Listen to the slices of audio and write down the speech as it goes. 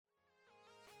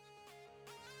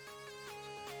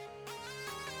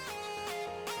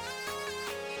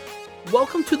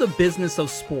Welcome to the Business of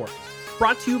Sport,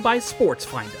 brought to you by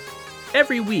SportsFinder.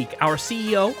 Every week, our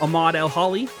CEO, Ahmad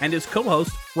El-Hali, and his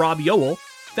co-host, Rob Yoel,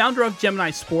 founder of Gemini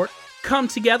Sport, come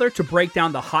together to break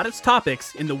down the hottest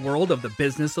topics in the world of the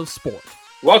business of sport.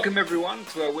 Welcome, everyone,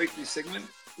 to our weekly segment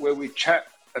where we chat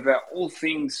about all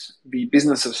things the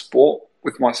business of sport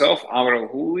with myself, Ahmad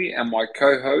El-Hali, and my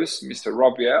co-host, Mr.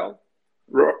 Rob Yoel.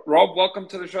 Rob, welcome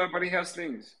to the show, buddy. How's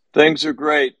things? Things are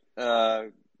great.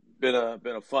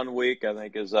 Been a fun week. I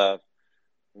think as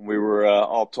we were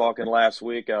all talking last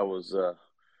week, I was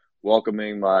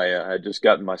welcoming I had just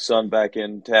gotten my son back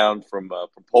in town from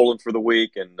Poland for the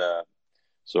week, and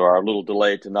so our little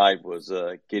delay tonight was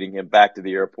getting him back to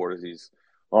the airport as he's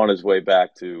on his way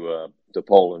back to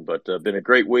Poland. But been a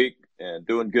great week and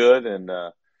doing good, and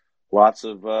lots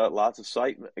of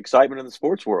excitement in the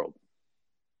sports world.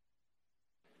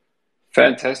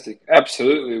 Fantastic.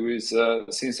 Absolutely.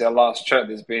 Since our last chat,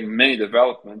 there's been many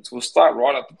developments. We'll start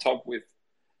right at the top with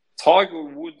Tiger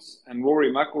Woods and Rory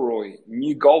McIlroy,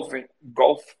 new golf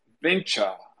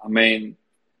venture. I mean,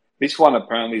 this one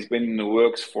apparently has been in the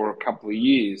works for a couple of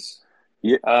years.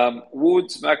 Yeah.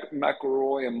 Woods,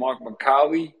 McIlroy, and Mike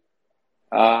McCarthy,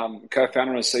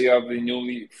 co-founder and CEO of the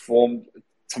newly formed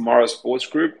Tomorrow Sports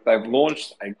Group, they've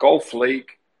launched a golf league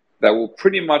that will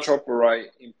pretty much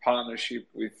operate in partnership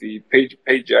with the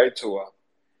PGA Tour.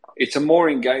 It's a more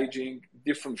engaging,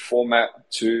 different format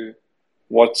to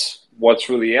what's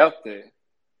really out there.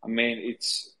 I mean,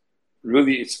 it's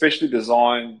really especially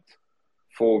designed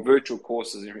for virtual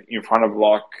courses in front of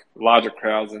like larger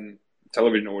crowds and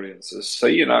television audiences. So,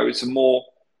 it's a more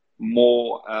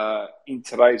in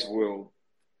today's world.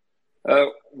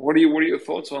 What are your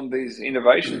thoughts on these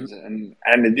innovations and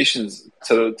additions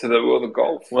to the world of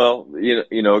golf? Well,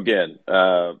 again,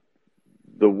 the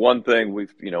one thing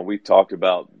we've talked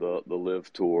about the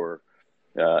LIV Tour,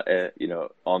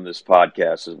 on this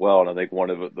podcast as well, and I think one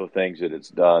of the things that it's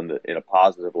done that in a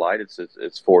positive light,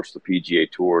 it's forced the PGA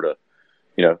Tour to,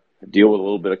 deal with a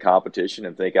little bit of competition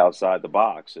and think outside the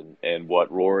box. And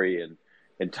what Rory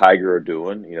and Tiger are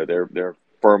doing, they're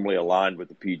firmly aligned with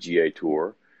the PGA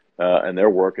Tour. And they're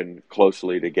working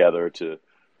closely together to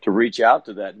reach out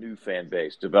to that new fan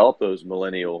base, develop those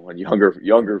millennial and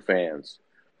younger fans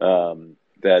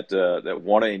that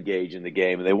want to engage in the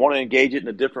game, and they want to engage it in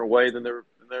a different way than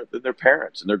their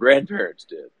parents and their grandparents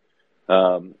did.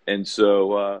 And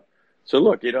so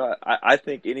look, I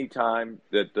think any time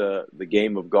that the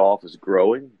game of golf is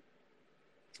growing,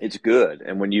 it's good.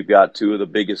 And when you've got two of the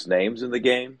biggest names in the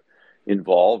game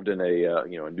involved in a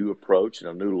new approach and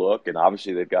a new look, and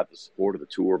obviously they've got the support of the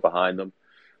tour behind them.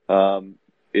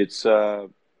 It's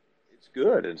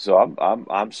good, and so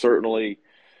I'm certainly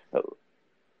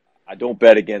I don't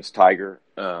bet against Tiger.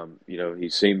 He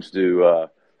seems to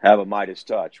have a Midas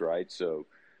touch, right? So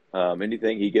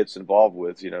anything he gets involved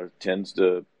with, tends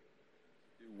to do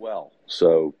well.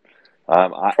 So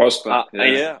I'm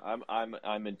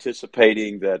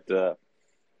anticipating that.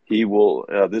 He will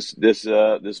this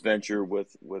venture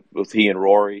with he and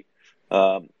Rory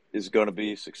is going to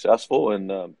be successful,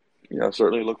 and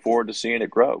certainly look forward to seeing it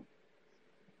grow.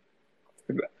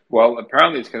 Well,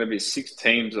 apparently it's going to be 6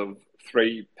 teams of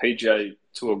 3 PGA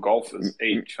Tour golfers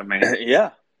each. I mean,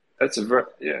 yeah, that's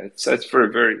that's very,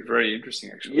 very, very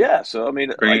interesting actually. Yeah, so I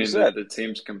mean, bringing like I said, the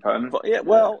team's component. Yeah,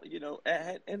 well,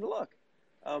 and look,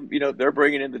 they're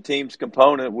bringing in the team's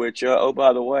component, which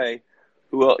by the way.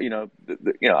 Well,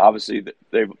 obviously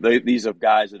these are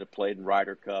guys that have played in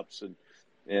Ryder Cups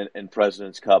and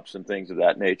President's Cups and things of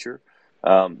that nature.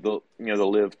 The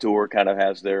LIV Tour kind of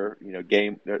has their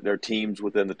game their teams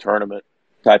within the tournament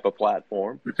type of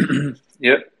platform.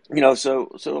 Yep. So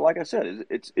like I said,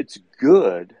 it's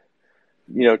good,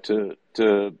 to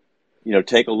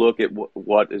take a look at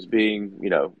what is being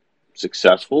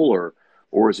successful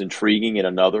or is intriguing in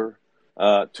another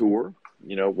tour.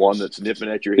 One that's nipping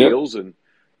at your heels and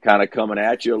kind of coming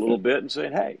at you a little bit and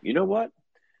saying, hey, you know what?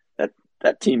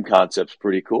 That team concept's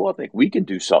pretty cool. I think we can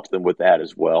do something with that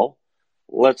as well.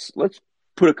 Let's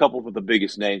put a couple of the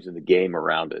biggest names in the game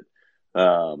around it,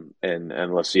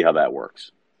 and let's see how that works.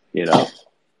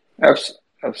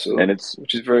 Absolutely, and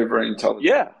which is very, very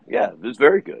intelligent. Yeah, it's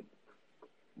very good.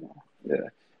 Yeah,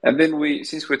 and then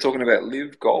since we're talking about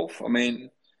LIV Golf, I mean,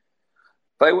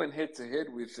 they went head to head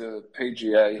with the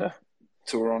PGA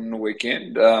Tour on the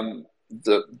weekend.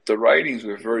 The ratings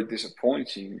were very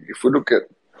disappointing. If we look at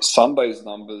Sunday's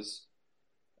numbers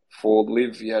for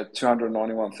LIV, you had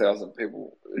 291,000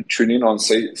 people tune in on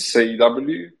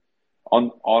CW.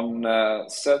 On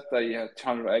Saturday, you had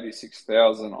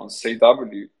 286,000 on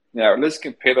CW. Now, let's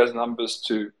compare those numbers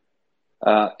to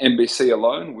NBC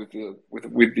alone with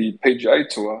the PGA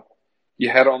Tour. you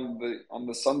had on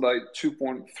the Sunday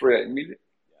 2.38 million,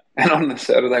 and on the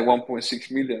Saturday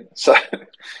 1.6 million. So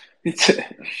it's a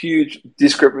huge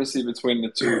discrepancy between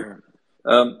the two.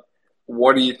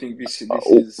 Why do you think this is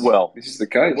the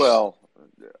case? Well,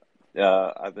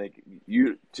 I think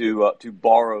to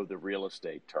borrow the real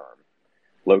estate term,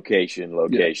 location.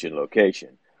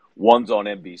 One's on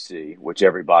NBC, which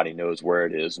everybody knows where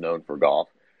it is, known for golf.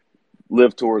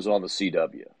 Live Tour is on the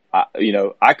CW.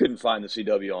 I couldn't find the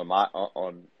CW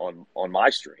on my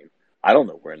stream. I don't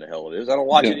know where in the hell it is. I don't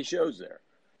watch any shows there.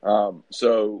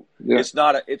 It's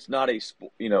not a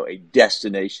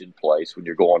destination place when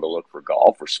you're going to look for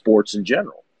golf or sports in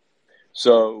general.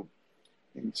 So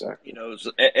exactly,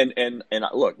 and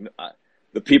look,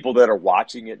 the people that are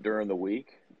watching it during the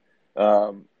week,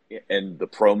 and the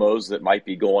promos that might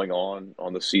be going on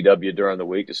the CW during the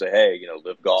week to say, hey,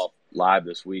 Live Golf live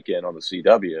this weekend on the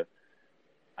CW.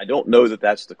 I don't know that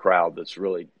that's the crowd that's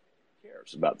really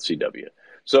cares about the CW.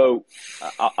 So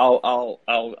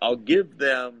I'll give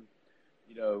them,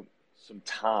 some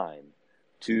time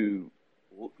to,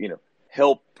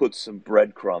 help put some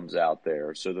breadcrumbs out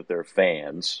there so that their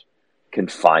fans can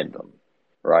find them,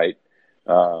 right?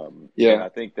 And I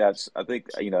think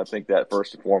that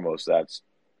first and foremost,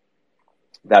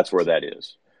 that's where that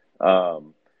is.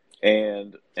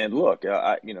 And look,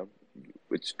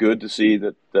 it's good to see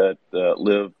that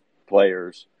Live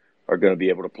players are going to be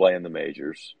able to play in the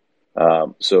majors.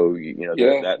 So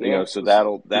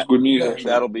that's good news. Actually.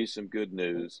 That'll be some good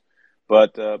news.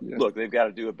 But look, they've got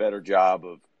to do a better job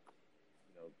of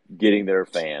getting their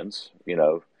fans.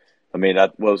 I mean,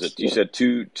 what was it? You said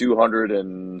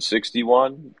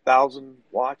 261,000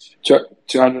 watched.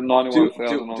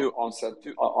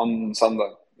 291,000 on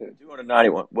Sunday.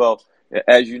 291. Well,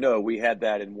 as you know, we had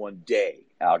that in one day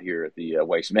out here at the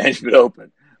Waste Management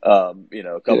Open. A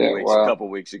couple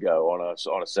weeks ago on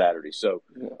a Saturday. So,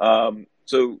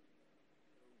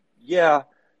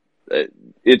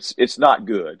 it's not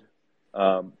good.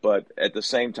 But at the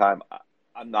same time,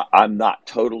 I'm not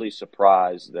totally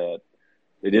surprised that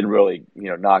they didn't really,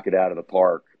 knock it out of the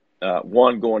park.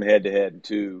 One, going head to head, and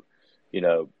two,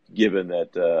 given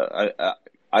that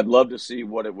I'd love to see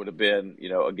what it would have been,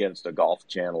 against a Golf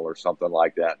Channel or something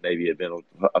like that. Maybe it'd been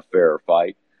a fairer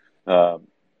fight.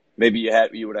 Maybe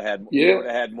you would have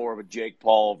had more of a Jake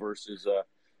Paul versus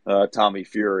Tommy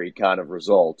Fury kind of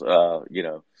result.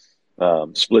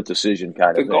 Split decision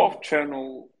kind of thing. The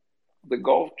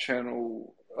Golf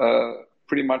Channel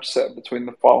pretty much sat between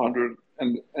the 500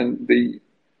 and the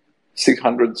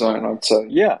 600 zone, I'd say.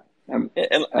 Yeah, and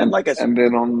like I said, and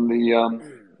then on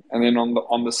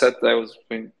the Saturday was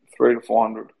between 300 to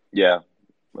 400. Yeah,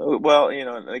 well,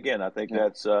 again, I think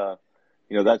that's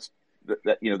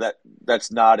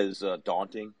that's not as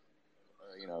daunting.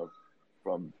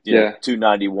 From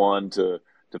 291 to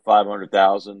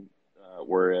 500,000,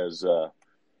 whereas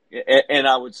and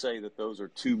I would say that those are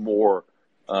two more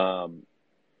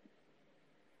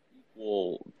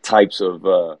equal types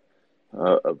of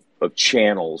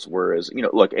channels, whereas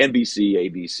look, NBC,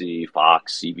 ABC,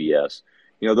 Fox, CBS,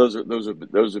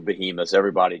 those are behemoths.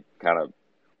 Everybody kind of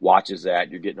watches that.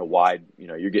 You're getting a wide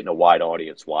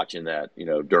audience watching that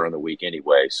during the week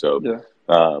anyway. So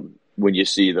when you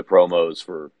see the promos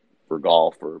for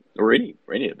golf or any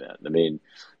event, I mean,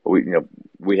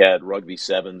 we had rugby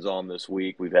sevens on this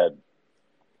week. We've had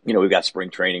we've got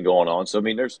spring training going on. So I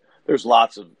mean, there's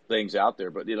lots of things out there.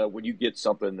 But when you get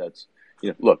something that's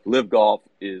look, Live Golf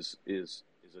is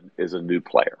a new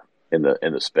player in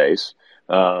the space,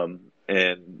 and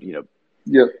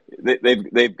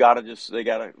they've got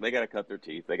to cut their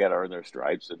teeth. They got to earn their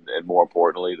stripes, and more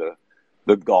importantly,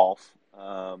 the golf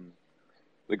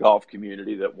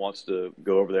community that wants to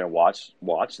go over there and watch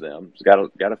them has got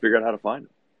to figure out how to find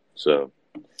them. So.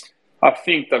 I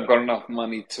think they've got enough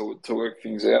money to work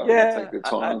things out. Yeah, and take their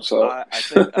time. I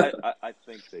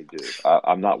think they do.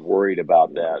 I'm not worried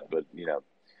about that, but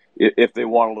if they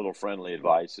want a little friendly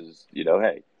advice, is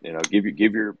hey, give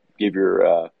your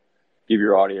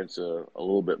audience a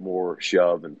little bit more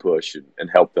shove and push and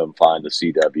help them find the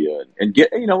CW and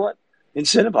get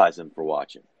incentivize them for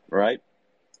watching, right?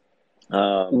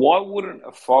 Why wouldn't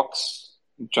a Fox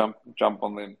jump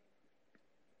on them?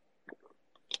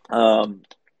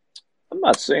 I'm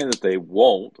not saying that they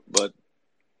won't, but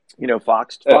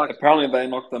Fox. Apparently, they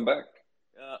knocked them back.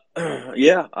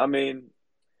 Yeah, I mean,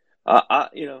 I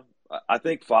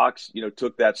think Fox,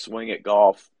 took that swing at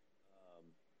golf,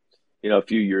 a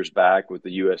few years back with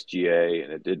the USGA,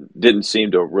 and it didn't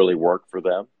seem to really work for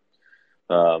them.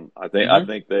 I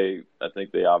think they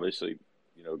obviously,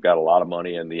 got a lot of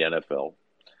money in the NFL.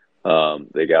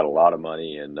 They got a lot of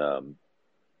money in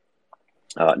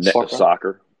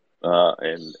Soccer,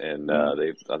 and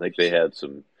I think they had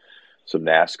some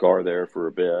NASCAR there for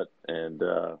a bit, and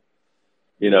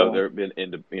they've been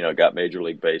into got Major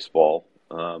League Baseball.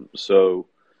 So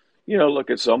look,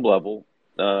 at some level,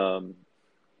 you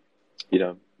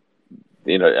know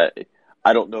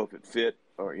I don't know if it fit,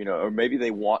 or maybe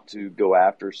they want to go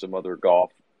after some other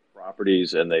golf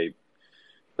properties, and they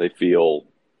feel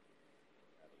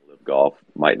live golf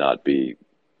might not be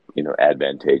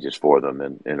advantageous for them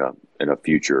in a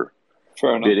future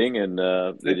bidding, and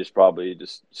they just probably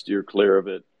just steer clear of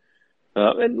it.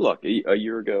 And look, a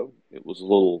year ago it was a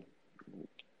little,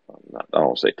 I don't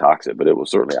want to say toxic, but it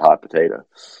was certainly a hot potato,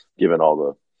 given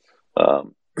all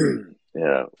the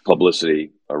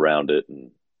publicity around it,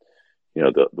 and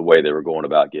the way they were going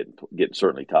about getting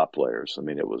certainly top players. I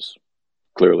mean, it was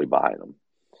clearly behind them,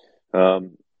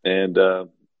 and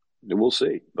we'll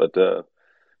see. But look,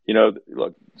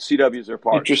 CW's their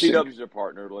partner. CW's their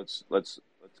partner. Let's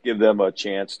give them a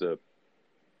chance to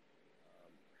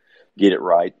get it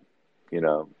right.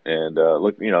 And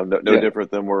look, no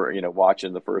different than we're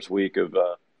watching the first week of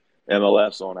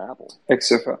MLS on Apple.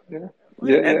 XFL,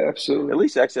 yeah, absolutely. At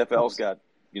least XFL's got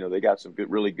they got some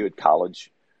really good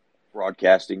college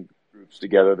broadcasting groups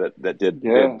together that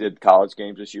did college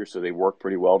games this year, so they work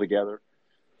pretty well together.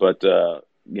 But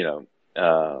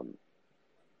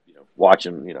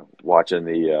watching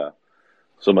the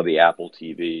some of the Apple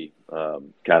TV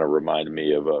kind of reminded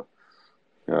me of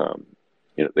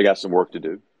they got some work to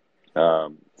do.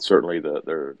 Certainly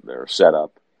their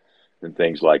setup and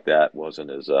things like that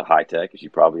wasn't as high tech as you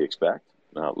probably expect.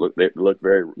 They look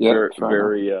very like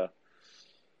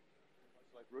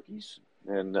rookies,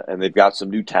 and they've got some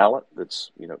new talent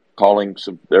that's calling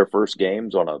their first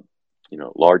games on a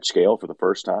large scale for the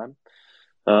first time.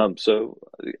 So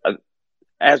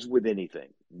as with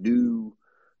anything, new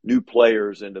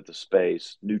players into the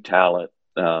space, new talent,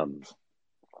 we'll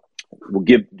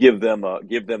give them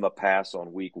a pass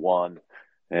on week one,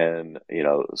 and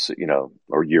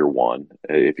or year one,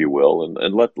 if you will,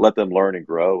 and let them learn and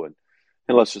grow, and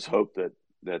let's just hope that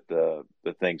the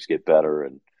things get better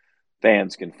and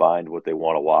fans can find what they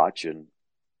want to watch. And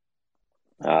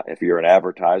if you're an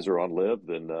advertiser on Live,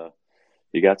 then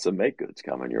you got some make goods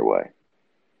coming your way.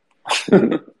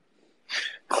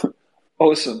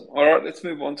 Awesome. All right, let's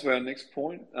move on to our next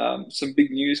point. Some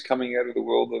big news coming out of the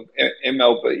world of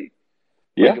MLB,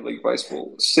 Major League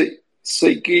Baseball.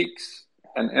 SeatGeek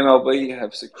and MLB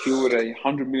have secured a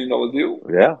 $100 million deal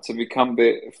to become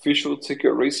their official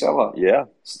ticket reseller. Yeah.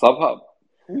 StubHub.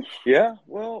 Yeah,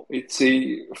 well, it's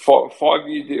a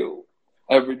 5-year deal,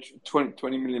 average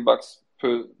 $20 million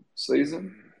per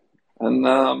season,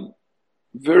 and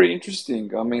very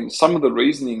interesting. I mean, some of the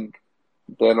reasoning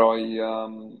that I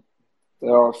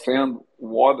found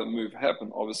why the move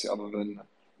happened, obviously other than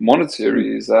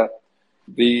monetary, is that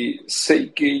the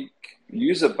SeatGeek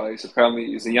user base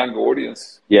apparently is a younger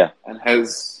audience, and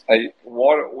has a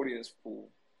wider audience pool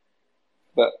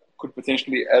that could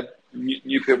potentially add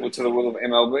new people to the world of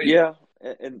MLB. Yeah,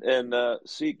 and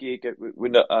SeatGeek, we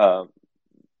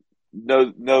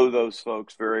know those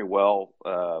folks very well.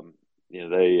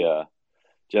 They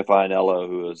Jeff Iannello,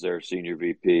 who is their senior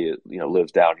VP,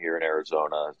 lives down here in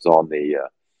Arizona.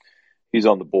 He's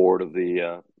on the board of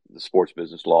the sports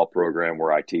business law program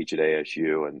where I teach at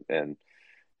ASU, and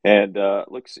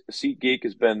look, SeatGeek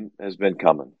has been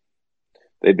coming.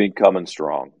 They've been coming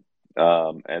strong.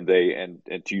 And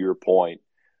to your point,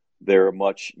 they're a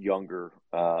much younger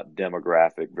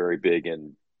demographic, very big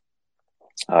in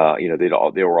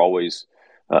they were always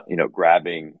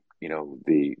grabbing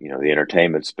the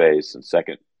entertainment space and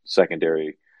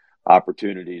secondary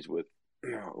opportunities with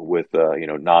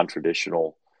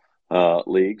non-traditional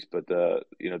leagues, but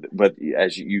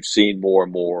as you've seen more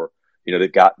and more,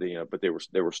 they've got but they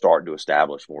were starting to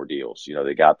establish more deals.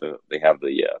 They have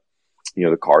the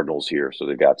Cardinals here, so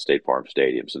they've got State Farm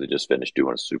Stadium, so they just finished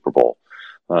doing a Super Bowl.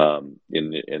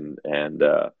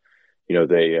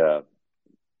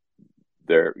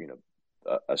 They're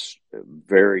a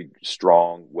very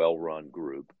strong, well-run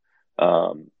group,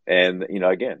 and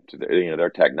again, their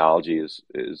technology is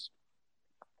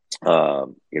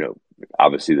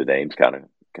obviously the name's kind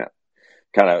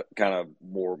of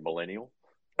more millennial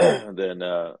than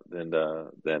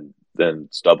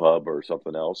StubHub or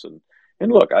something else, and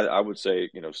look, I would say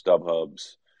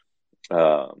StubHub's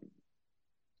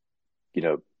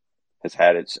has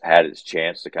had its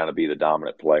chance to kind of be the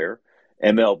dominant player.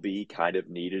 MLB kind of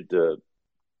needed to,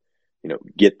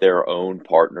 get their own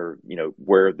partner,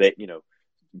 where they,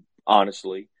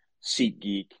 honestly,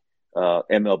 SeatGeek,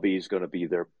 MLB is going to be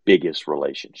their biggest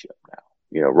relationship now.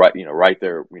 right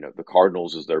there, the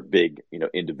Cardinals is their big,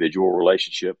 individual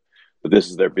relationship, but this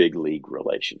is their big league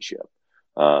relationship.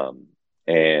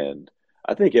 And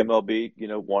I think MLB,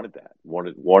 wanted that,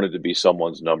 wanted to be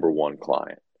someone's number one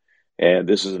client. And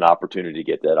this is an opportunity to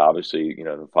get that. Obviously,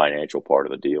 the financial part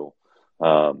of the deal,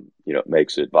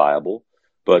 makes it viable.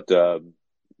 But, that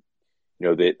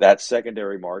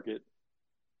secondary market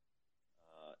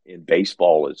in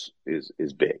baseball is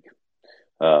big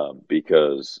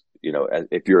because,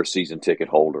 if you're a season ticket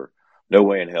holder, no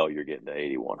way in hell you're getting to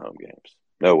 81 home games.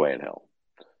 No way in hell.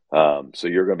 So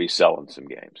you're going to be selling some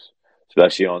games,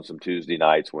 especially on some Tuesday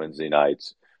nights, Wednesday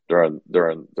nights, during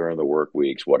the work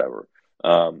weeks, whatever.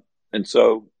 And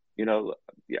so,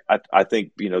 I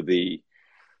think,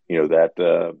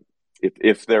 that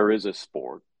if there is a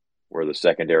sport where the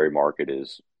secondary market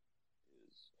is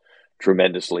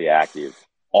tremendously active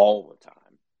all the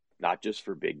time, not just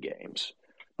for big games,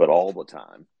 but all the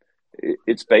time,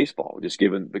 it's baseball, just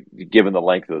given the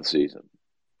length of the season.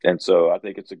 And so I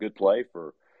think it's a good play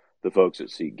for the folks at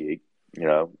SeatGeek.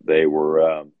 They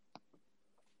were,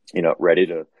 ready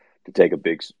to take a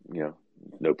big,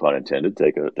 no pun intended,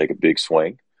 take a big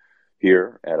swing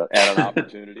here at an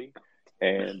opportunity.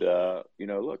 And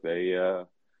look, they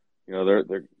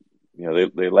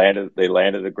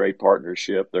landed a great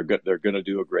partnership. They're going to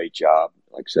do a great job.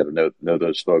 Like I said, I know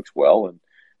those folks well,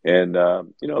 and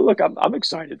look, I'm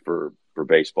excited for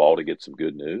baseball to get some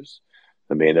good news.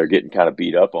 I mean, they're getting kind of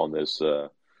beat up on this,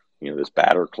 this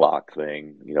batter clock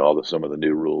thing. Some of the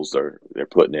new rules they're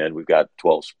putting in. We've got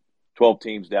 12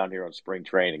 teams down here on spring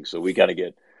training, so we got to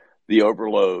get the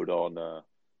overload on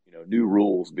new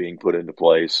rules being put into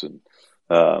place, and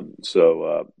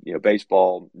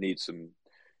baseball needs some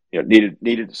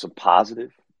needed some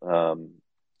positive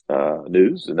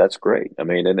news, and that's great. I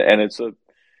mean, and it's a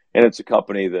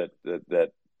company that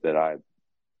I tend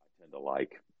to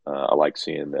like. I like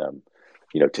seeing them,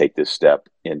 take this step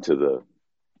into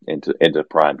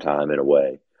prime time in a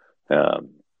way.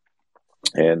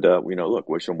 Look,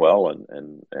 wish them well,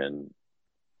 and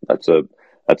that's a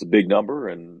big number,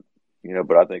 and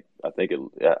but I think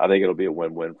it'll be a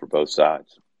win-win for both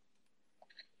sides.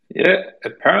 Yeah,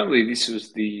 apparently this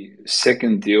was the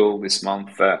second deal this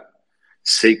month that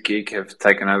SeatGeek have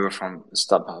taken over from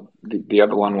StubHub. The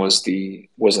other one was a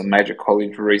major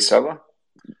college reseller,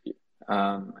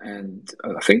 and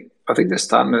I think they're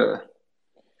starting to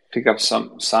pick up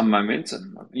some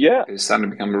momentum. Yeah, they're starting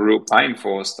to become a real pain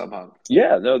for StubHub.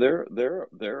 Yeah, no, they're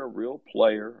a real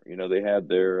player. They had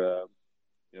their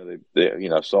they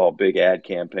saw a big ad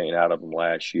campaign out of them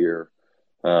last year,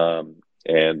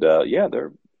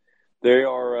 they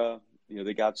are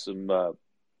they got some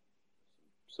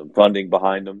funding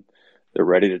behind them. They're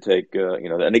ready to take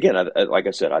and again, like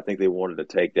I said, I think they wanted to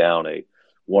take down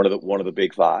one of the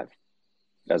big five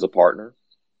as a partner.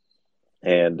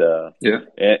 And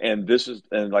and this is,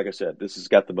 and like I said, this has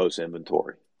got the most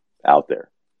inventory out there.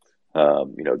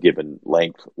 Given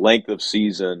length of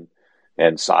season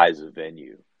and size of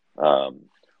venue,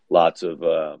 lots of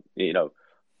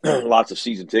lots of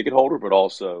season ticket holder, but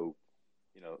also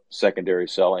secondary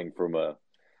selling from a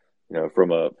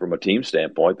team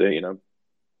standpoint. They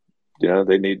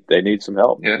need some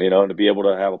help. And to be able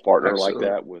to have a partner Absolutely. Like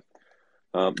that with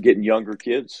getting younger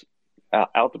kids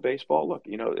out to baseball. Look,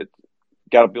 it's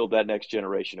got to build that next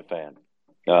generation of fan.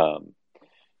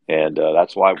 And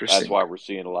that's why we're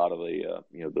seeing a lot of the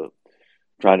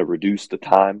trying to reduce the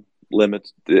time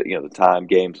limits, the time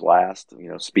games last,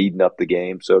 speeding up the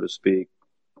game, so to speak.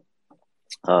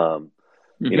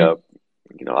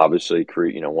 Obviously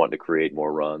wanting to create more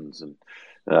runs and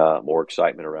more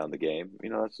excitement around the game.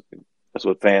 That's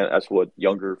what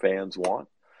younger fans want,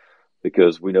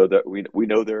 because we know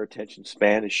their attention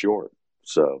span is short.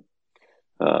 So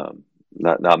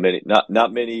not many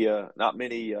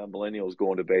millennials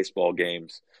going to baseball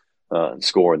games and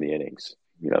scoring the innings,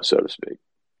 so to speak.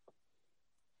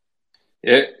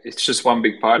 Yeah, it's just one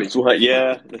big party. They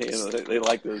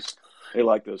like those. They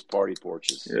like those party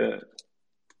porches.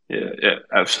 Yeah,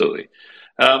 absolutely.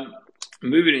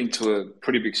 Moving into a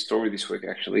pretty big story this week,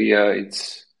 actually.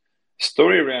 It's a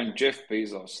story around Jeff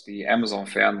Bezos, the Amazon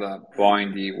founder,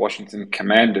 buying the Washington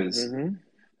Commanders.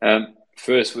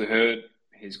 First, we heard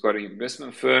he's got an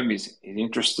investment firm. He's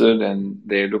interested, and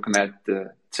they're looking at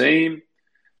the team.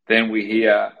 Then we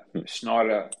hear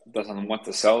Schneider doesn't want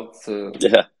to sell to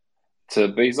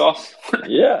Bezos.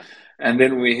 Yeah. And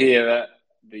then we hear that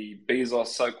the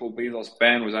so-called Bezos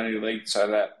ban was only leaked so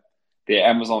that the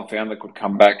Amazon founder could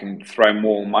come back and throw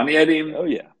more money at him. Oh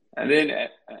yeah.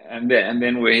 And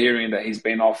then we're hearing that he's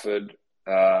been offered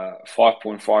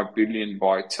 $5.5 billion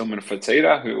by Tillman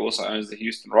Fertitta, who also owns the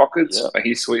Houston Rockets. Yeah. But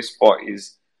his sweet spot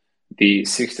is the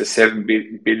 $6 to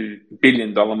 $7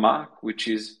 billion mark, which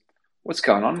is what's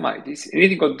going on, mate.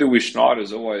 Anything got to do with Schneider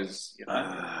is always,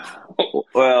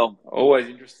 well, always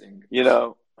interesting.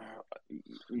 A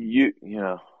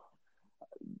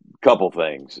couple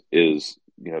things is,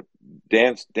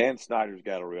 Dan Snyder's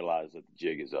got to realize that the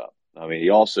jig is up. I mean, he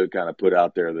also kind of put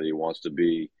out there that he wants to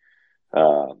be,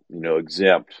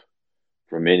 exempt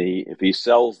from any, if he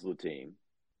sells the team,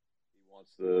 he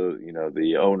wants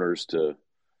the owners to,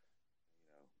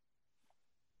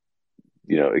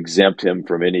 exempt him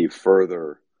from any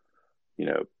further,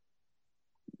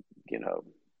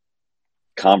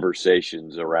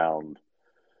 conversations around,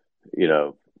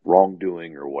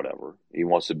 wrongdoing or whatever. He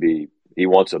wants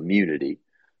immunity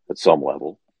at some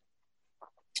level,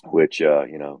 which,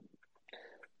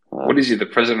 what is he, the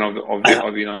president of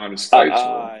the United States?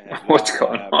 What's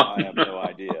going on? I have no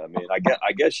idea. I mean, I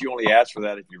guess you only ask for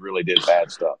that if you really did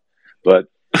bad stuff. But,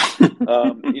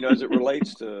 as it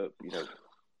relates to,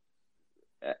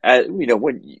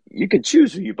 when you can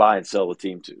choose who you buy and sell the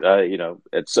team to,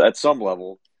 at some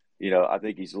level, I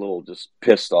think he's a little just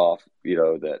pissed off,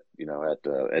 that,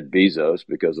 at Bezos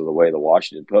because of the way the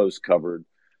Washington Post covered,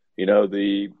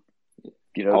 the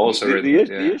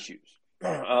issues.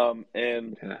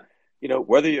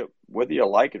 Whether you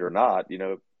like it or not,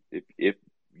 if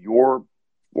your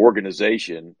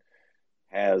organization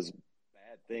has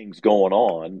bad things going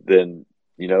on, then,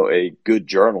 a good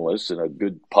journalist and a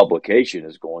good publication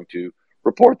is going to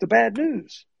report the bad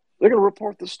news. They're going to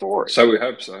report the story. So we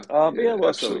hope so.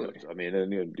 Absolutely. I mean,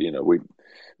 and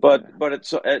but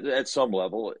at some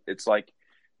level, it's like,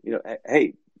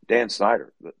 hey, Dan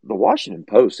Snyder, the Washington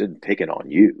Post isn't picking on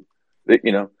you.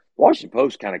 Washington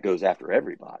Post kind of goes after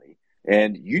everybody,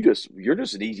 and you're just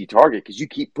an easy target because you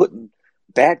keep putting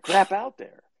bad crap out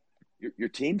there. Your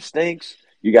team stinks.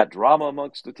 You got drama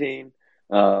amongst the team,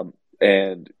 and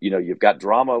you've got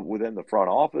drama within the front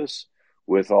office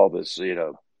with all this,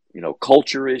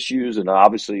 culture issues, and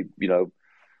obviously,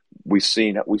 we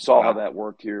saw how that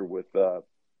worked here with,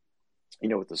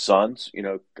 with the Suns,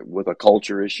 with a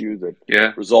culture issue that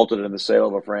resulted in the sale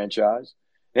of a franchise,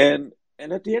 and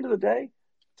at the end of the day,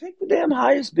 take the damn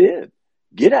highest bid,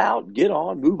 get out, get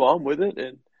on, move on with it,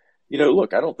 and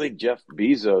look, I don't think Jeff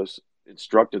Bezos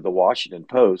instructed the Washington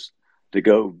Post to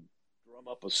go drum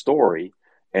up a story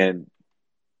and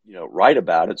write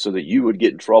about it so that you would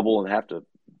get in trouble and have to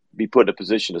be put in a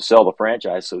position to sell the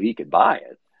franchise so he could buy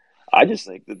it. I just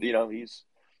think that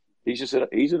he's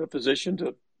in a position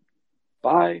to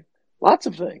buy lots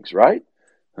of things, right?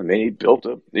 I mean, he built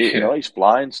he's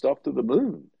flying stuff to the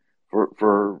moon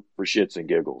for shits and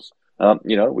giggles.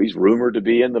 He's rumored to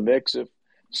be in the mix if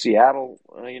Seattle,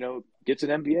 gets an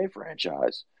NBA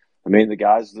franchise. I mean, the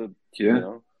guy's the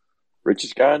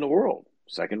richest guy in the world,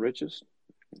 second richest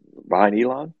behind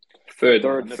Elon.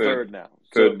 Third now.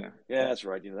 Yeah, that's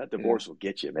right. That divorce will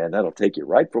get you, man. That'll take you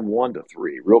right from 1 to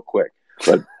 3 real quick.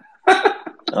 But,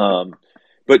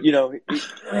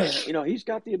 he's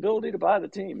got the ability to buy the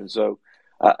team. And so,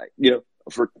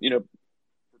 for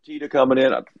Tita coming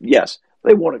in, yes,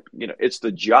 they want to, it's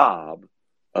the job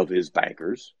of his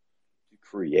bankers to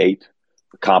create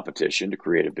a competition, to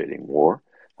create a bidding war,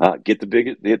 get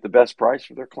the best price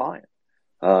for their client.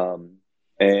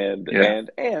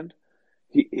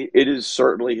 It is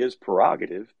certainly his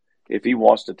prerogative if he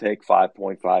wants to take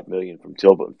 $5.5 million from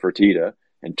Tillman Fertitta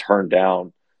and turn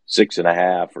down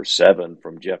 6.5 or 7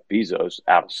 from Jeff Bezos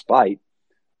out of spite.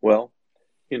 Well,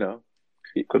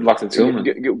 good luck to Tillman.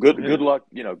 Good luck.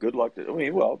 Good luck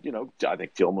to. I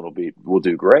think Tillman will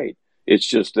do great. It's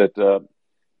just that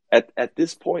at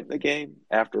this point in the game,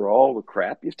 after all the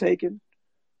crap you've taken,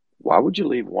 why would you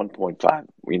leave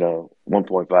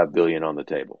 $1.5 billion on the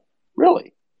table?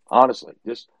 Really? Honestly,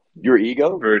 just your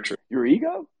ego? Very true. Your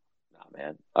ego? Nah,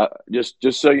 man.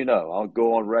 Just so you know, I'll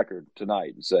go on record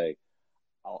tonight and say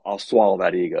I'll swallow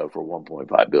that ego for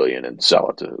 $1.5 billion and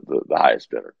sell it to the highest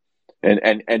bidder,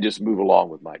 and just move along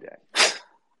with my day.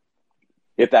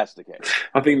 If that's the case,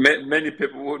 I think many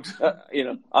people would.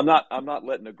 I'm not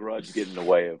letting a grudge get in the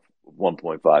way of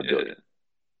 $1.5 billion.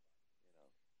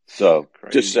 So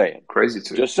crazy. Just saying, crazy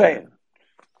too. Just saying.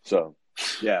 So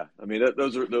yeah, I mean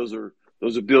those are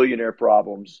billionaire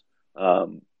problems,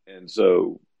 and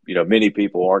so many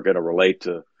people aren't going to relate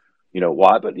to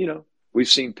why, but we've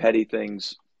seen petty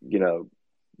things,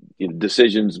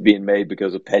 decisions being made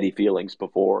because of petty feelings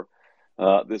before.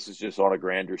 This is just on a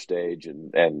grander stage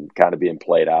and kind of being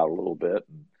played out a little bit.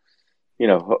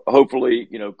 Hopefully,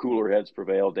 cooler heads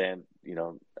prevail, Dan.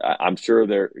 I'm sure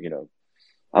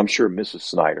I'm sure Mrs.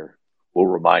 Snyder will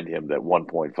remind him that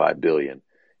 1.5 billion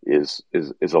is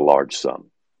a large sum,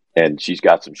 and she's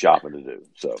got some shopping to do.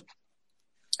 So,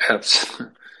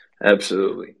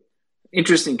 absolutely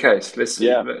interesting case. Let's see.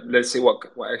 yeah, Let's see what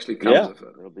actually comes of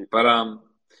it'll be, it. But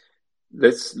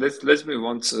let's move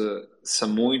on to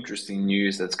some more interesting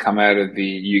news that's come out of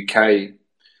the UK.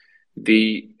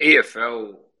 The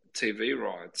EFL TV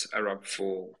rights are up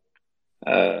for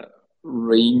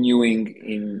renewing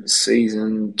in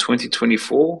season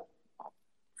 2024.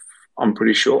 I'm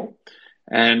pretty sure,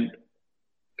 and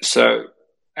so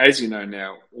as you know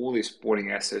now, all these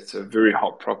sporting assets are very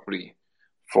hot property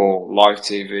for live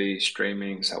TV,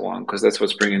 streaming, so on, because that's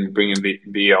what's bringing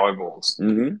the eyeballs.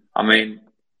 mm-hmm. I mean,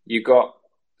 you got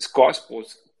Sky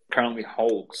Sports currently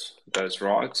holds those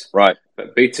rights, right?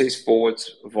 but BT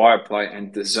Sports, Viaplay,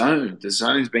 and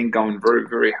DAZN's been going very,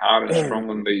 very hard and strong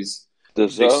on these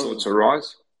sorts of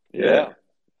rights. Yeah.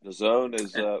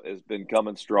 DAZN has been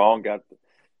coming strong. Got,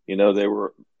 they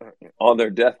were on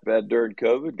their deathbed during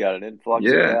COVID. Got an influx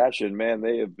of cash, and man,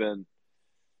 they've been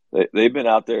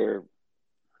out there,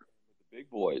 the big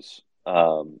boys,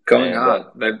 going hard.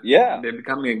 They're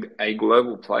becoming a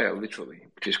global player, literally,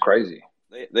 which is crazy.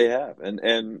 They have,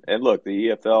 and look, the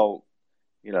EFL,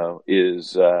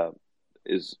 is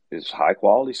high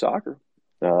quality soccer.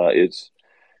 It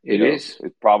is.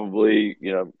 It's probably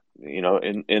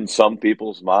in some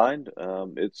people's mind,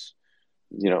 it's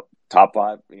top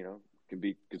five. Can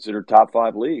be considered top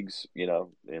five leagues.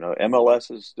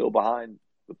 MLS is still behind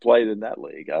the play in that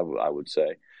league. I would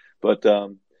say, but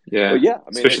yeah, I mean,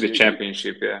 especially the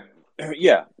championship.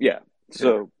 Yeah.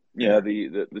 So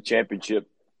the championship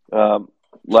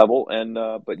level, and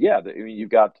but yeah, you've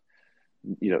got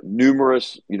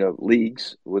numerous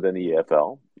leagues within the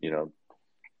EFL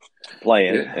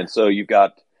playing, and so you've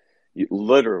got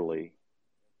literally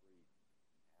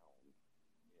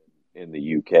in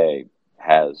the UK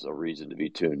has a reason to be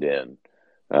tuned in,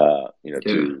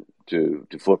 to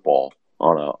football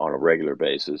on a regular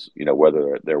basis.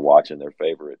 Whether they're watching their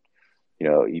favorite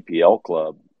EPL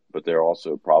club, but they're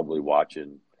also probably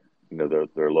watching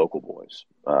their local boys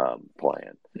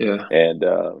playing. Yeah, and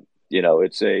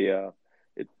it's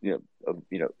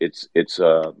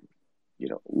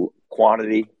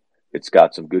quantity. It's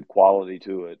got some good quality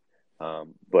to it,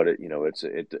 but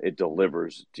it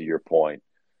delivers, to your point,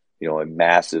 a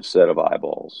massive set of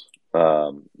eyeballs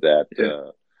that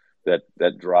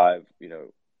drive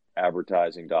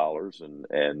advertising dollars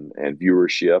and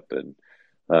viewership, and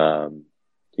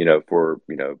for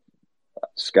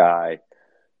Sky,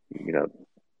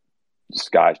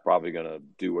 Sky's probably going to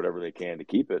do whatever they can to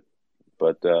keep it,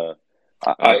 but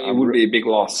it would be a big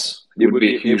loss. It would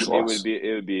be a huge loss.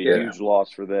 It would be a huge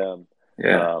loss for them.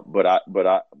 Yeah, but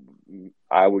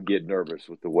I would get nervous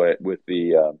with the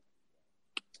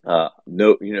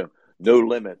no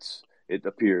limits. It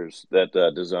appears that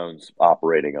DAZN's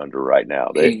operating under right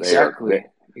now. They are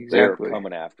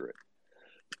coming after it.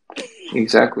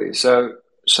 Exactly. So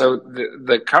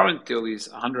the current deal is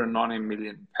 £190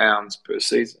 million per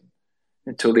season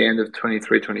until the end of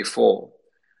 23-24.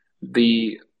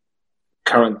 The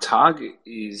current target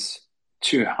is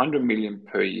 $200 million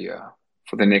per year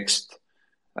for the next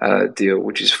deal,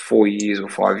 which is 4 years or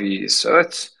 5 years. So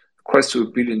that's close to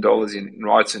 $1 billion in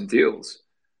rights and deals.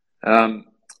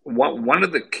 One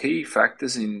of the key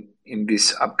factors in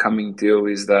this upcoming deal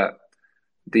is that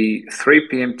the 3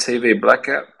 p.m. TV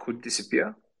blackout could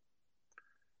disappear,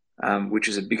 which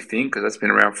is a big thing because that's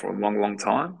been around for a long, long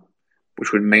time,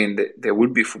 which would mean that there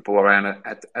would be football around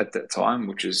at that time,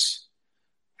 which is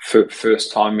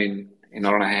first time in I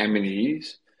don't know how many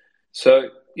years. So,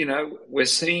 we're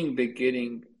seeing they're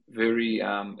getting very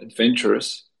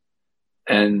adventurous,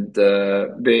 and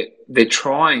they're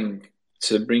trying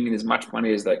to bring in as much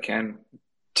money as they can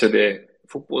to their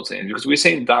football team, because we're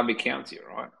seeing Derby County,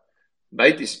 right?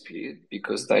 They disappeared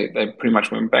because they pretty much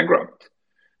went bankrupt,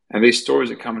 and these stories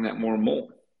are coming out more and more.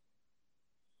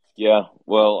 Yeah,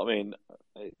 well, I mean,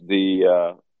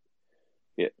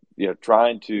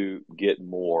 trying to get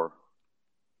more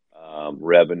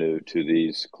revenue to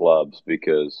these clubs,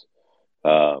 because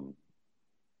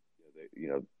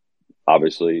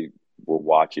obviously we're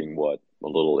watching what a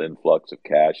little influx of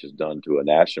cash has done to a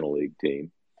National League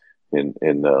team in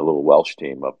the little Welsh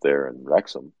team up there in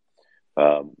Wrexham.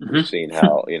 We've seen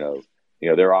how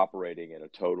they're operating in a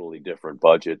totally different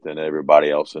budget than everybody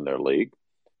else in their league,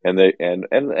 and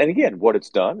again, what it's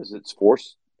done is it's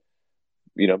forced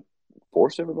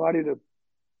everybody to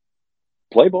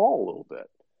play ball a little bit.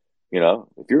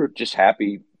 If you're just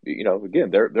happy, again,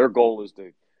 their goal is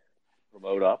to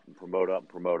promote up and promote up and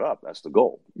promote up. That's the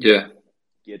goal. Yeah.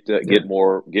 get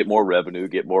more revenue,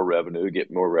 get more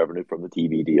revenue from the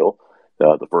TV deal.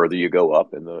 The further you go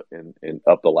up in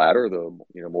up the ladder, the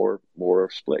more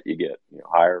split you get,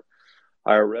 higher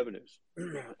revenues,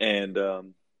 and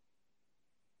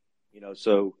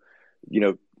so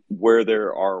where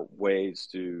there are ways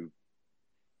to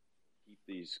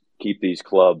keep these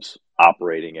clubs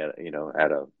operating at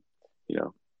a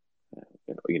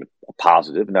a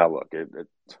positive. Now look,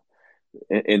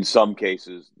 in some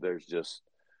cases there's just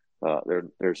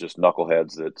there's just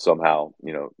knuckleheads that somehow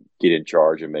get in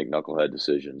charge and make knucklehead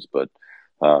decisions, but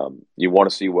you want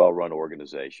to see well-run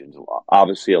organizations.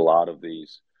 Obviously, a lot of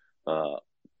these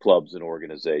clubs and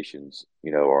organizations,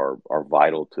 are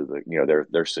vital to the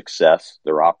their success.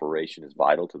 Their operation is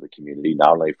vital to the community, not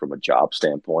only from a job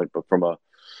standpoint, but from a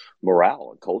morale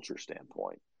and culture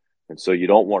standpoint. And so you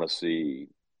don't want to see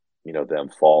them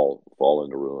fall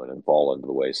into ruin and fall into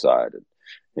the wayside,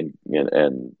 and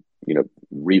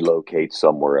relocate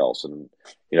somewhere else. And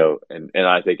and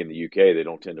I think in the UK they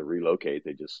don't tend to relocate;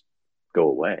 they just go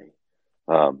away,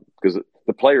 because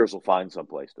the players will find some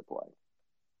place to play.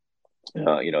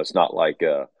 It's not like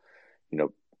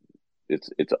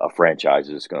it's a franchise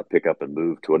that's going to pick up and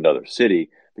move to another city,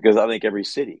 because I think every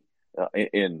city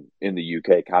in the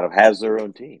UK kind of has their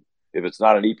own team. If it's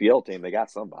not an EPL team, they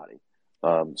got somebody.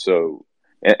 So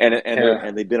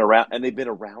and they've been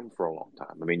around for a long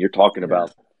time. I mean, you're talking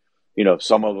about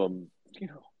some of them a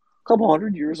couple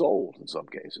 100 years old in some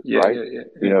cases, right?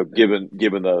 Given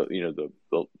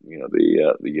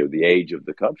the age of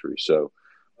the country. So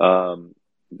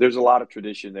there's a lot of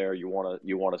tradition there. You want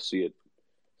to see it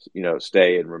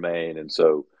stay and remain. And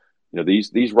so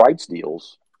these rights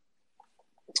deals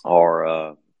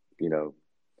are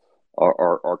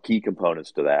are key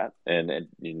components to that. And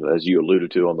as you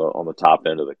alluded to on the top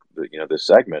end of this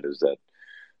segment, is that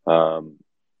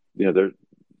the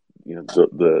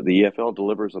EFL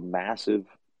delivers a massive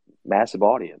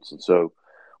audience, and so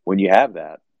when you have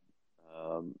that,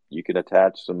 you can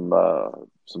attach some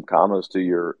commas to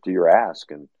your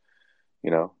ask, and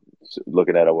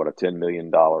looking at a $10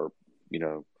 million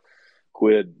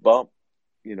quid bump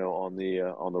on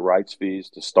the rights fees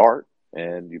to start,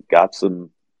 and you've got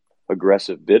some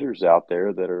aggressive bidders out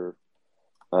there that are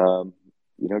going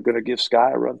to give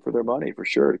Sky a run for their money for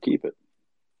sure to keep it.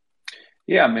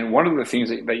 Yeah, I mean, one of the things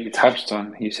that you touched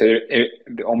on, you said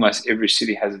almost every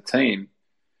city has a team,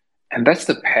 and that's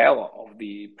the power of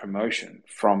the promotion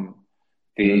from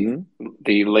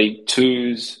the League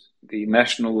Twos, the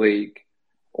National League,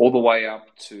 all the way up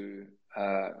to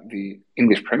the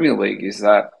English Premier League, is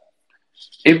that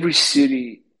every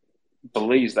city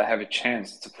believes they have a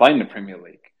chance to play in the Premier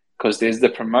League because there's the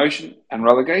promotion and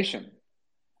relegation.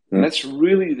 And that's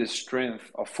really the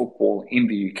strength of football in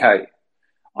the UK.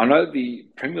 I know the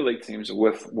Premier League teams are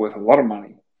worth a lot of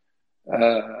money,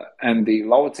 and the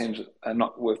lower teams are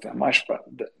not worth that much, but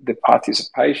the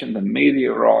participation, the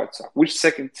media rights, which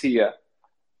second tier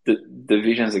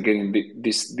divisions are getting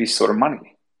this sort of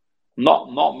money?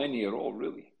 Not many at all,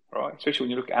 really, right? Especially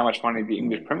when you look at how much money the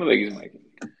English Premier League is making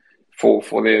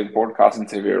for their broadcast and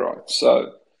TV rights.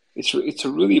 So it's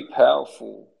a really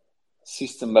powerful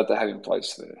system that they have in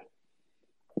place there.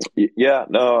 Yeah,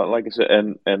 no, like I said,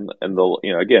 and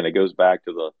the again, it goes back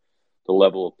to the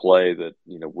level of play that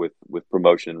with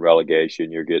promotion and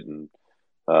relegation, you're getting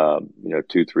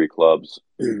 2-3 clubs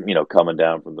coming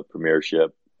down from the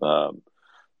Premiership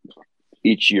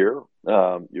each year.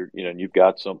 You've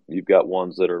got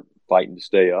ones that are fighting to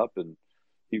stay up, and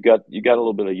you got a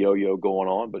little bit of yo-yo going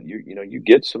on, but you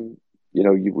get some.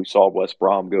 We saw West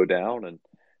Brom go down, and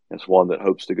it's one that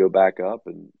hopes to go back up,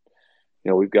 and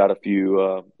we've got a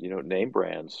few name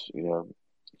brands.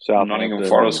 Nottingham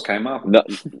Forest came up.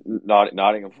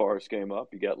 Nottingham Forest came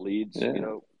up. You got Leeds,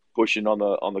 pushing on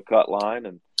the cut line,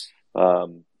 and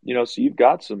so you've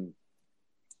got some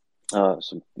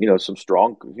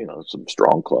strong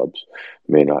clubs. I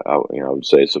mean, I would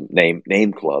say some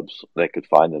name clubs that could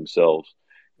find themselves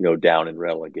down in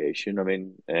relegation. I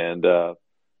mean, and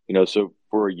so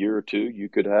for a year or two, you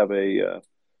could have a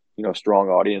strong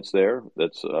audience there.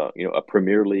 That's a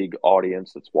Premier League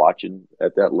audience that's watching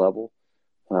at that level.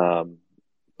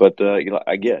 But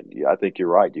again, I think you're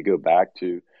right. You go back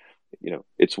to,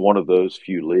 it's one of those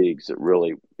few leagues that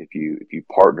really, if you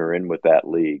partner in with that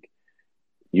league,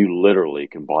 you literally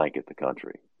can blanket the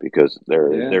country, because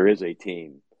there is a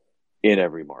team in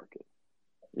every market,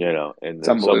 and in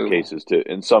some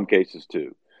cases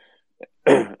too.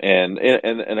 And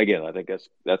again, I think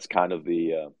that's kind of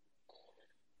the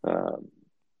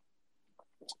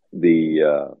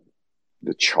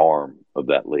charm of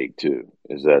that league too,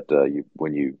 is that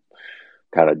when you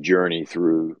kind of journey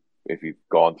through if you've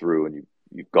gone through and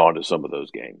you've gone to some of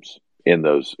those games in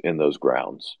those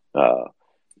grounds, Yeah.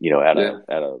 at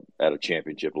a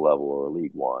championship level or a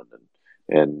League One,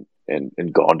 and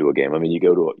gone to a game. I mean, you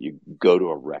go to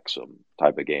a Wrexham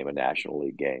type of game, a National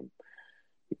League game.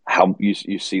 How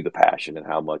you see the passion and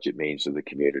how much it means to the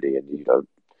community, and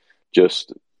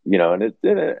just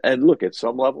and look, at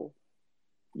some level,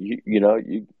 it's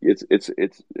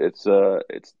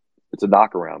a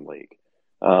knockaround league,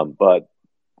 but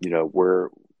where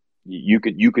you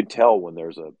could tell when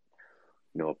there's a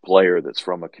player that's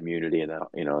from a community, and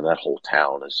that whole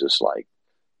town is just like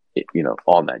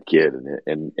on that kid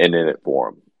and in it for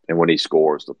him, and when he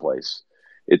scores, the place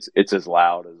it's as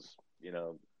loud as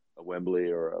a Wembley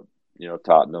or a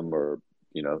Tottenham or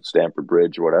Stamford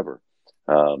Bridge or whatever.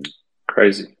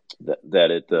 Crazy.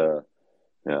 That it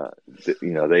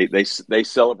they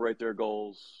celebrate their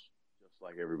goals just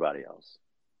like everybody else.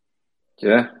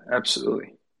 Yeah,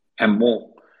 absolutely, and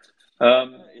more.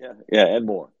 Yeah, and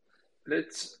more.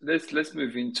 Let's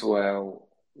move into our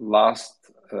last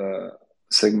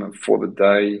segment for the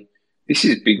day. This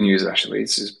is big news, actually.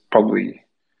 This is probably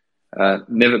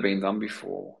never been done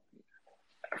before,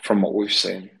 from what we've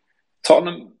seen.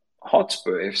 Tottenham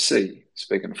Hotspur FC,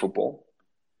 speaking of football,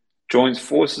 joins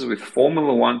forces with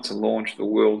Formula One to launch the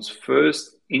world's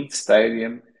first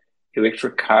in-stadium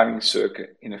electric karting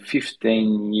circuit in a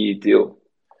 15-year deal.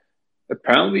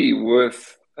 Apparently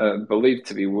believed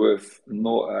to be worth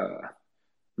north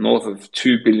of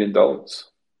 $2 billion.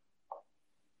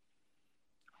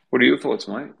 What are your thoughts,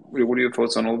 mate? What are your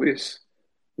thoughts on all this?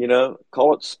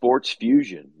 Call it sports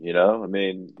fusion. I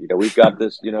mean, we've got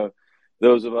this.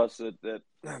 Those of us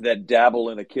that dabble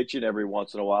in a kitchen every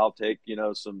once in a while take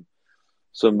some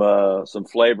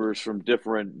flavors from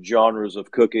different genres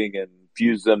of cooking and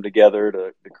fuse them together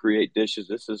to create dishes.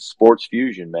 This is sports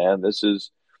fusion, man. This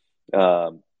is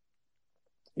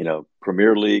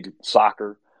Premier League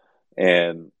soccer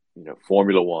and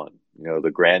Formula One.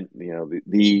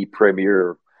 The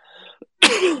premier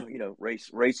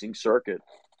racing circuit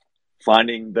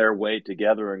finding their way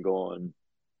together and going,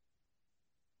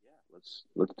 yeah,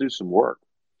 let's do some work.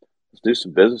 Let's do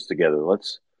some business together.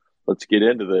 Let's get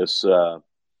into this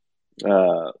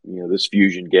this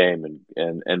fusion game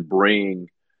and bring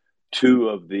two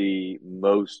of the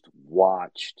most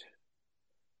watched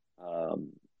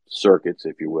circuits,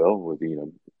 if you will, with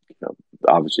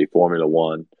obviously Formula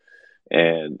One,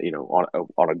 and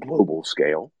on a global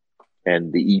scale,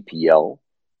 and the EPL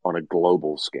on a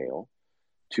global scale,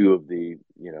 two of the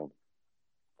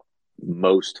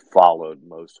most followed,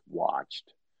 most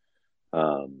watched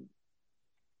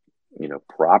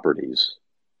properties,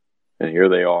 and here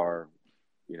they are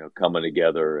coming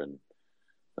together and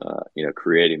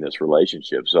creating this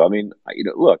relationship. So I mean,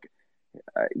 look,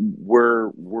 we're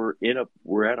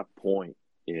at a point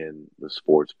in the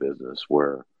sports business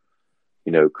where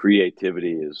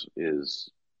creativity is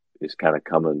kind of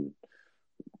coming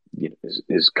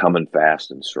is coming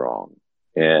fast and strong.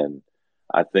 And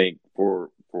I think for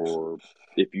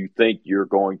if you think you're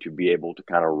going to be able to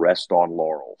kind of rest on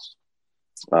laurels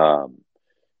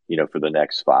for the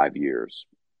next 5 years,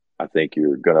 I think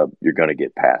you're gonna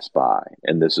get passed by.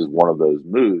 And this is one of those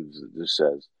moves that just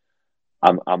says,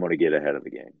 I'm gonna get ahead of the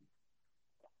game.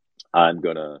 I've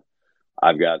got a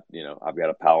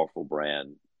powerful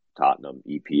brand, Tottenham,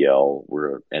 EPL,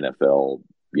 we're an NFL,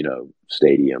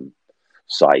 stadium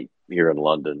site here in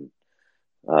London.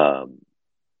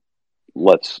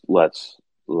 Let's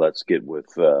get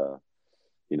with the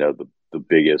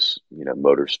biggest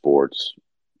motorsports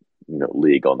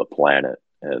league on the planet,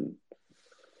 and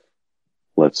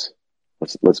let's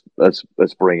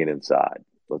bring it inside.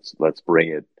 Let's bring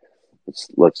it.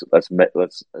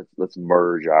 Let's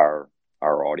merge our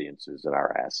audiences and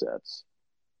our assets,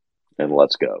 and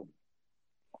let's go.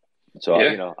 So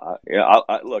Yeah.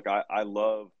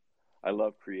 I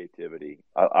love creativity.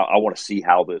 I want to see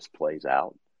how this plays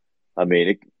out. I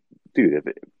mean, dude,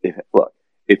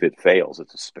 if it fails,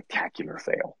 it's a spectacular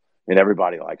fail, and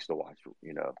everybody likes to watch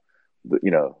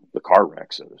the car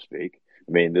wreck, so to speak.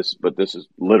 I mean, this is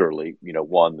literally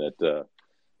one that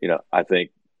I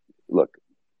think, look,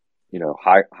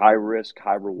 high risk,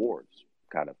 high rewards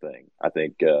kind of thing. I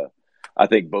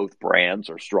think both brands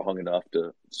are strong enough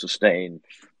to sustain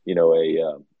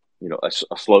a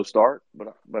slow start,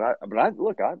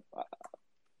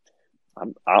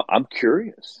 I'm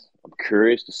curious. I'm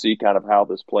curious to see kind of how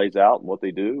this plays out and what they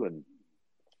do. And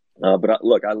I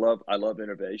love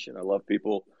innovation. I love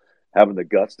people having the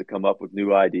guts to come up with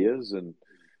new ideas. And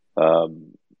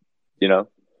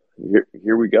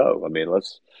here we go. I mean,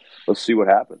 let's see what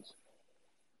happens.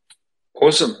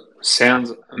 Awesome.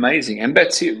 Sounds amazing. And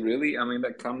that's it, really. I mean,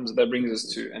 that brings us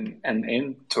to an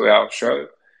end to our show.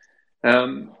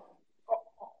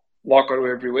 Like I do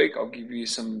every week, I'll give you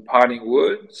some parting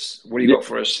words. What do you got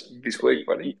for us this week,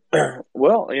 buddy?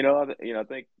 Well, I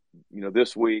think,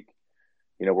 this week,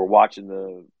 we're watching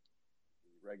the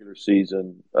regular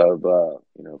season of,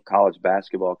 college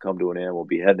basketball come to an end. We'll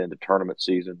be heading into tournament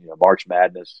season. March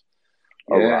Madness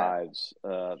arrives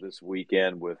this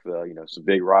weekend with, some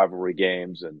big rivalry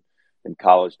games and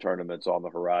college tournaments on the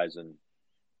horizon.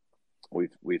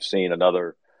 We've seen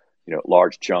another,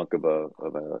 large chunk of a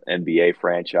NBA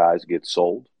franchise get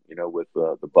sold. With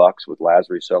the Bucks, with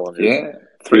Lasry selling his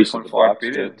 $3.5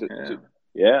 billion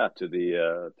to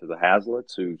the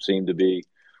Haslets, who seem to be,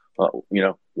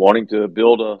 wanting to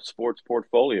build a sports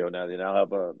portfolio. Now they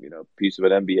have a piece of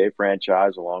an NBA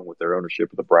franchise along with their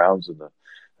ownership of the Browns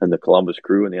and the Columbus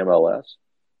Crew and the MLS.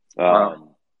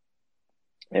 Wow.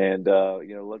 And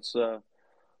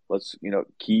let's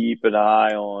keep an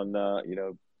eye on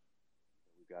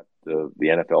we got the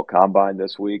NFL Combine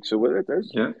this week, so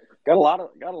there's got a lot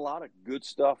of good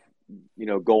stuff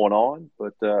going on.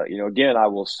 But again, I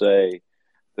will say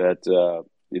that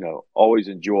always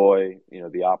enjoy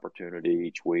the opportunity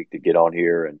each week to get on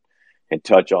here and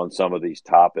touch on some of these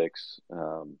topics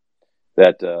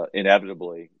that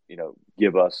inevitably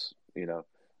give us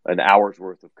an hour's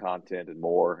worth of content and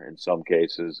more in some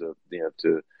cases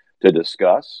to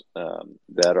discuss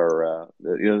that are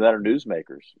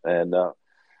newsmakers. And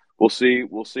we'll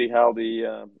see how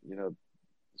the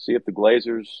see if the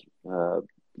Glazers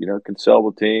can sell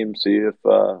the team, see if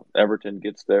Everton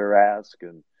gets their ask,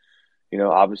 and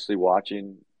obviously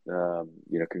watching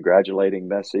congratulating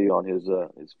Messi on his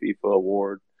FIFA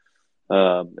award,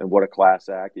 and what a class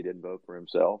act. He didn't vote for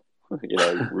himself. He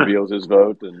reveals his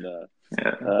vote and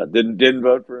didn't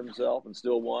vote for himself and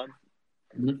still won.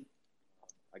 Mm-hmm.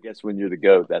 I guess when you're the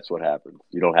GOAT, that's what happens.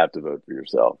 You don't have to vote for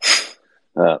yourself.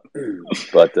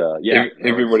 But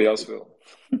everybody else will.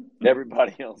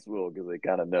 Everybody else will, because they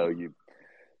kind of know you're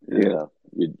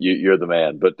the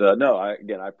man. But I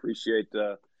appreciate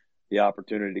the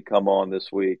opportunity to come on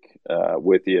this week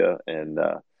with you, and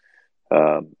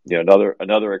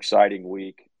another exciting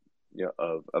week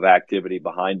of activity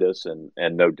behind us, and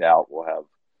no doubt we'll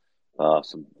have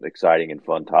some exciting and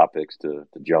fun topics to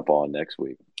jump on next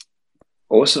week.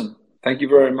 Awesome. Thank you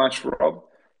very much, Rob.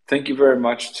 Thank you very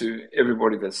much to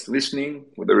everybody that's listening,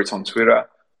 whether it's on Twitter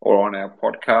or on our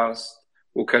podcast.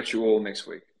 We'll catch you all next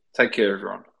week. Take care,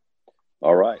 everyone.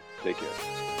 All right. Take care.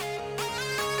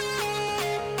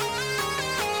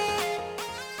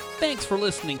 Thanks for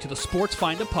listening to the Sports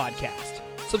Finder podcast.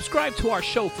 Subscribe to our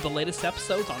show for the latest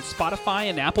episodes on Spotify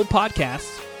and Apple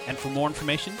Podcasts. And for more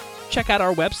information, check out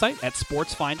our website at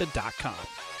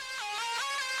sportsfinder.com.